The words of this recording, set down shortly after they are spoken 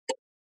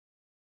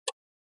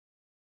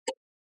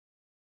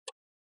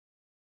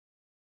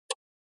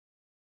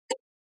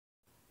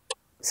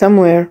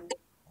Somewhere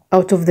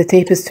out of the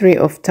tapestry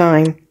of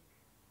time,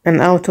 and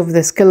out of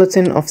the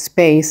skeleton of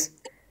space,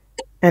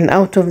 and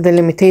out of the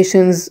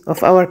limitations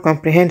of our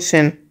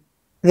comprehension,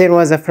 there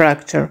was a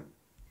fracture.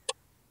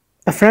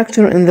 A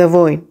fracture in the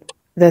void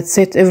that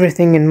set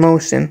everything in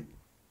motion,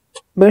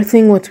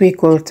 birthing what we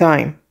call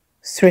time,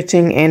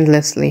 stretching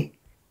endlessly.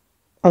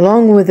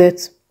 Along with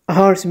it, a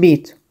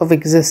heartbeat of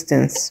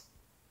existence,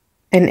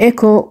 an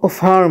echo of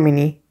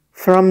harmony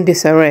from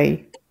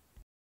disarray.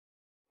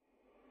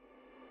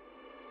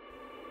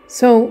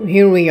 So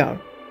here we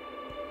are,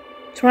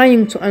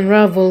 trying to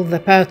unravel the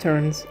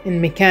patterns and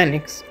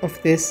mechanics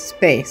of this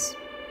space.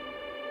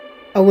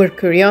 Our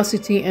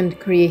curiosity and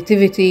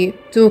creativity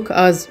took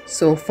us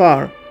so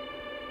far.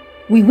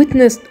 We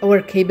witnessed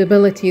our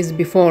capabilities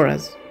before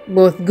us,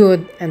 both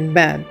good and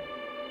bad.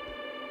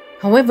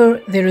 However,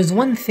 there is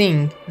one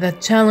thing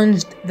that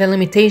challenged the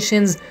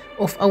limitations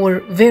of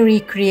our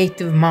very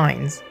creative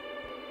minds,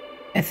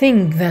 a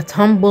thing that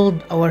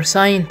humbled our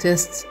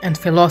scientists and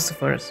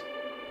philosophers.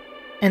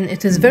 And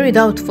it is very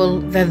doubtful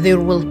that there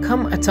will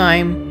come a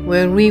time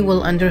where we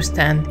will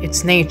understand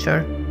its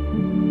nature.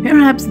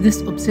 Perhaps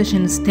this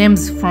obsession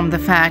stems from the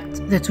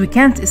fact that we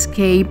can't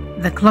escape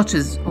the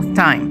clutches of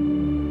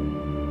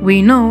time.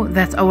 We know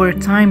that our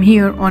time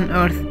here on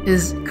Earth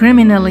is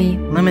criminally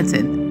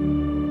limited.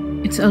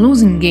 It's a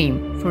losing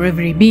game for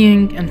every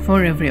being and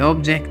for every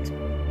object.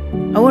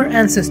 Our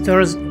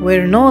ancestors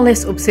were no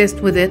less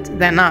obsessed with it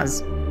than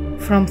us.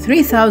 From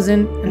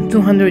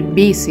 3200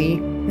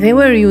 BC, they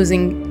were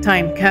using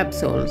time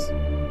capsules.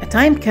 A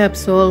time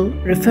capsule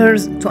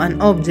refers to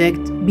an object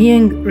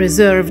being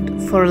reserved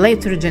for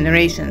later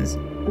generations.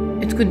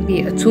 It could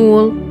be a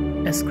tool,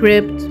 a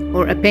script,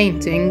 or a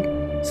painting,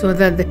 so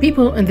that the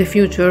people in the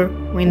future,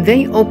 when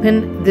they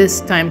open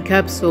this time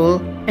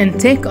capsule and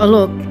take a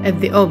look at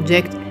the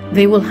object,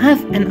 they will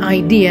have an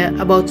idea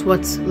about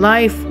what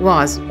life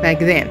was back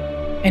then.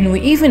 And we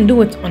even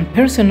do it on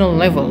personal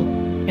level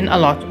in a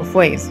lot of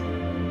ways.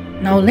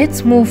 Now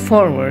let's move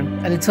forward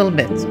a little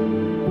bit.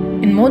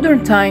 In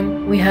modern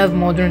time, we have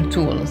modern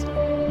tools.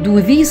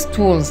 Do these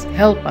tools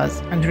help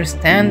us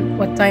understand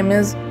what time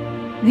is?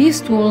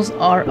 These tools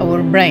are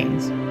our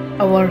brains,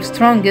 our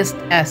strongest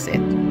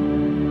asset.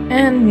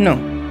 And no,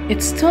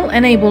 it's still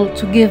unable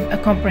to give a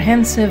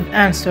comprehensive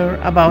answer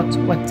about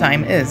what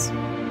time is.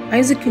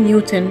 Isaac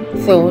Newton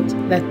thought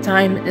that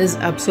time is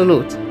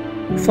absolute,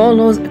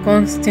 follows a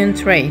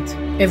constant rate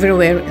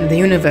everywhere in the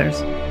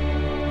universe.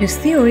 His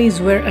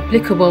theories were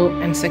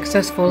applicable and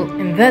successful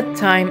in that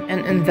time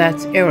and in that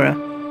era.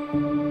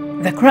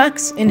 The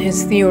cracks in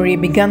his theory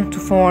began to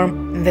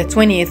form in the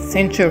 20th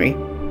century,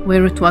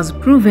 where it was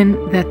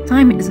proven that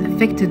time is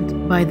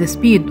affected by the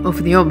speed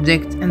of the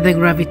object and the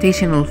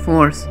gravitational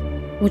force,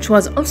 which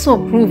was also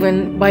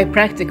proven by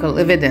practical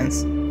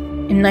evidence.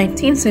 In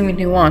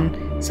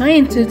 1971,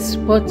 scientists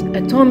put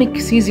atomic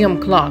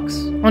cesium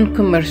clocks on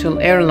commercial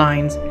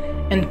airlines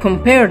and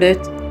compared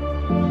it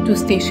to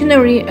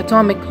stationary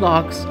atomic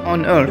clocks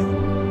on Earth.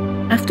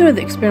 After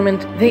the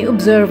experiment, they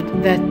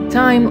observed that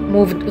time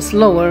moved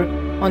slower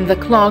on the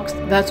clocks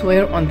that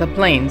were on the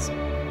planes.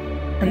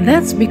 And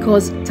that's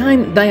because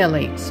time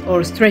dilates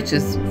or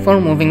stretches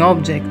for moving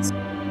objects.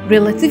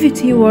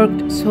 Relativity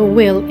worked so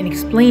well in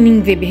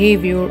explaining the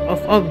behavior of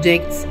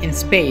objects in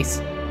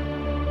space.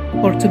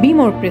 Or to be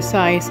more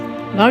precise,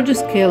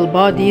 large-scale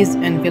bodies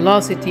and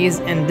velocities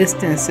and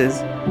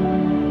distances.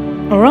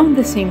 Around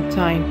the same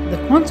time, the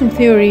quantum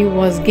theory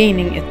was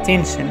gaining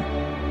attention,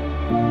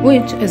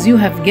 which, as you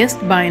have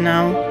guessed by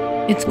now,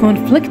 it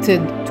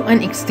conflicted to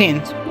an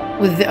extent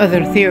with the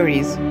other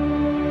theories.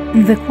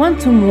 In the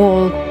quantum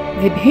world,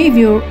 the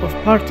behavior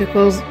of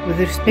particles with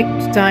respect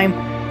to time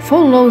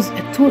follows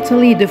a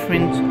totally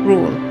different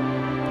rule,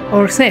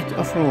 or set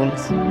of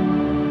rules.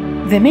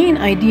 The main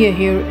idea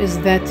here is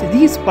that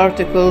these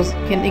particles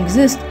can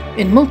exist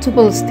in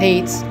multiple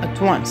states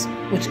at once,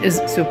 which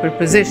is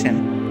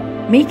superposition,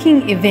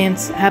 making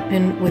events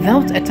happen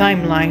without a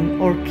timeline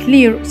or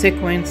clear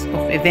sequence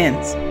of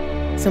events.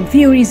 Some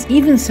theories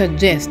even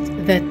suggest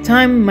that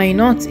time may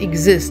not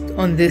exist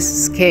on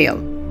this scale.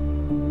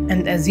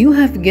 And as you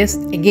have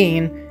guessed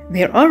again,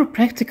 there are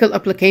practical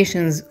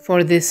applications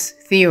for this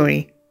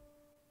theory.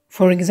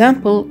 For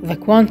example, the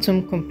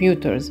quantum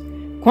computers.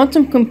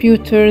 Quantum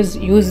computers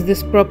use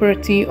this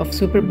property of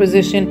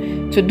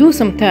superposition to do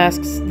some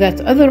tasks that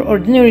other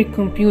ordinary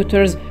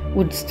computers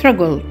would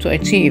struggle to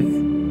achieve,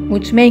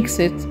 which makes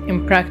it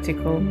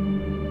impractical.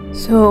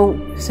 So,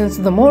 since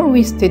the more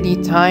we study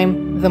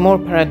time, the more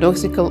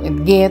paradoxical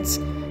it gets,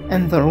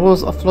 and the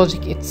rules of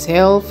logic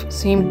itself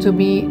seem to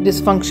be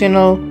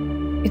dysfunctional,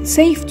 it's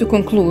safe to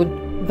conclude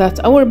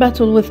that our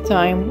battle with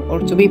time, or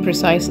to be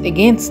precise,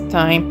 against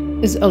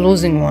time, is a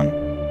losing one.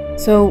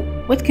 So,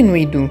 what can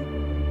we do?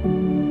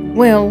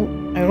 Well,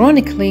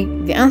 ironically,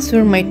 the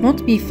answer might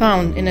not be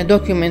found in a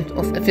document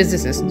of a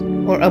physicist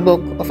or a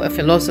book of a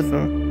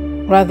philosopher,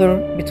 rather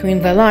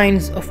between the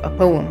lines of a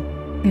poem.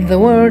 In the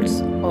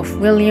words of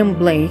William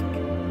Blake,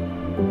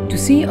 "To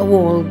see a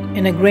world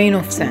in a grain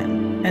of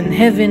sand and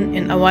heaven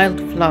in a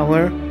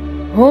wildflower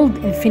Hold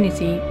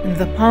infinity in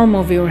the palm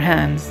of your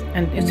hands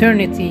and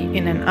eternity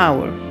in an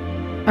hour.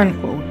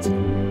 Unquote.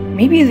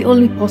 Maybe the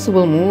only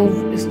possible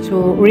move is to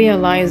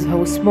realize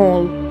how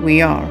small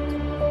we are,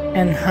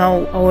 and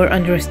how our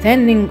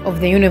understanding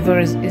of the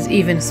universe is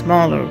even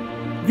smaller.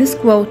 This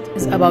quote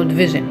is about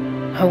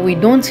vision, how we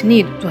don't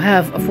need to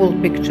have a full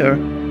picture.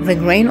 The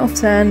grain of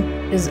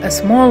sand is a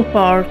small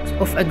part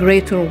of a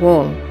greater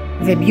wall.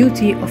 The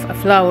beauty of a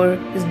flower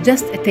is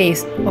just a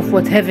taste of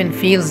what heaven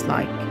feels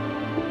like.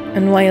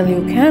 And while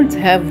you can't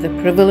have the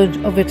privilege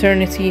of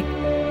eternity,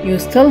 you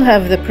still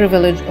have the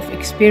privilege of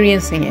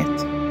experiencing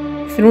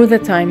it through the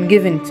time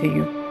given to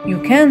you. You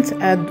can't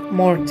add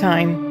more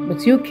time,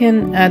 but you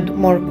can add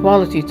more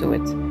quality to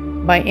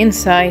it by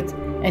insight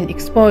and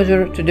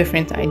exposure to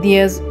different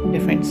ideas,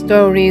 different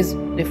stories,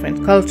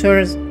 different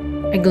cultures,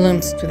 a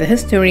glimpse to the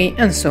history,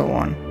 and so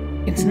on.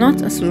 It's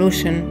not a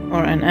solution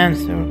or an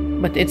answer,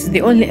 but it's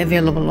the only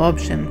available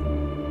option,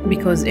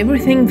 because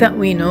everything that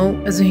we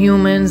know as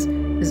humans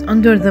is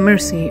under the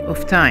mercy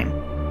of time,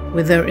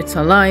 whether it's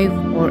alive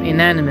or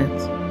inanimate.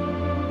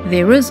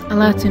 There is a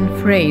Latin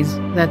phrase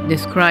that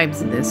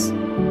describes this: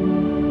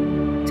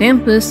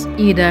 tempus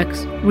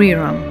edax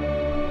rerum,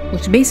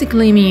 which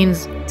basically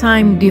means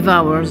time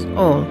devours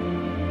all.